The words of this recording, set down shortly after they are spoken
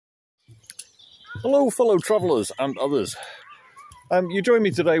Hello fellow travellers and others. You join me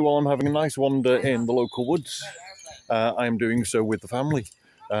today while I'm having a nice wander in the local woods. I am doing so with the family,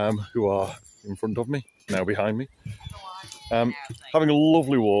 who are in front of me, now behind me. Having a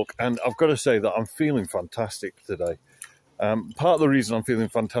lovely walk, and I've got to say that I'm feeling fantastic today. Part of the reason I'm feeling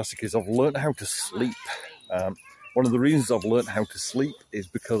fantastic is I've learned how to sleep. One of the reasons I've learned how to sleep is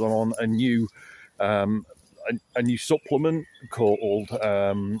because I'm on a new supplement called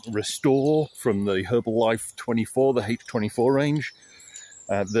Restore from the Herbalife 24, the H24 range,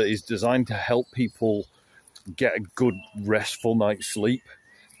 that is designed to help people get a good restful night's sleep.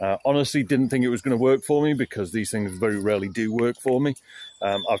 Honestly, didn't think it was going to work for me because these things very rarely do work for me.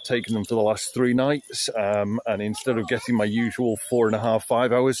 I've taken them for the last 3 nights, and instead of getting my usual 4.5,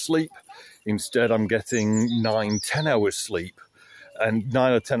 5 hours sleep, instead I'm getting 9, 10 hours sleep. And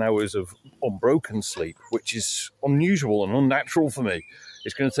 9 or 10 hours of unbroken sleep, which is unusual and unnatural for me.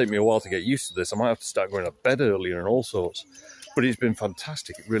 It's going to take me a while to get used to this. I might have to start going to bed earlier and all sorts. But it's been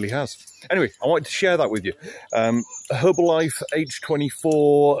fantastic. It really has. Anyway, I wanted to share that with you. Herbalife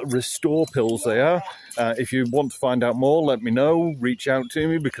H24 Restore pills they are. If you want to find out more, let me know. Reach out to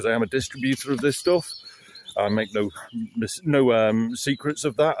me because I am a distributor of this stuff. I make no secrets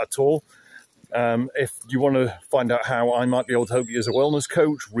of that at all. If you want to find out how I might be able to help you as a wellness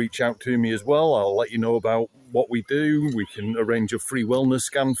coach, reach out to me as well. I'll let you know about what we do. We can arrange a free wellness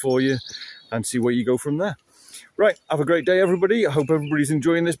scan for you and see where you go from there. Right, have a great day, everybody. I hope everybody's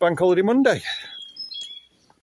enjoying this Bank Holiday Monday.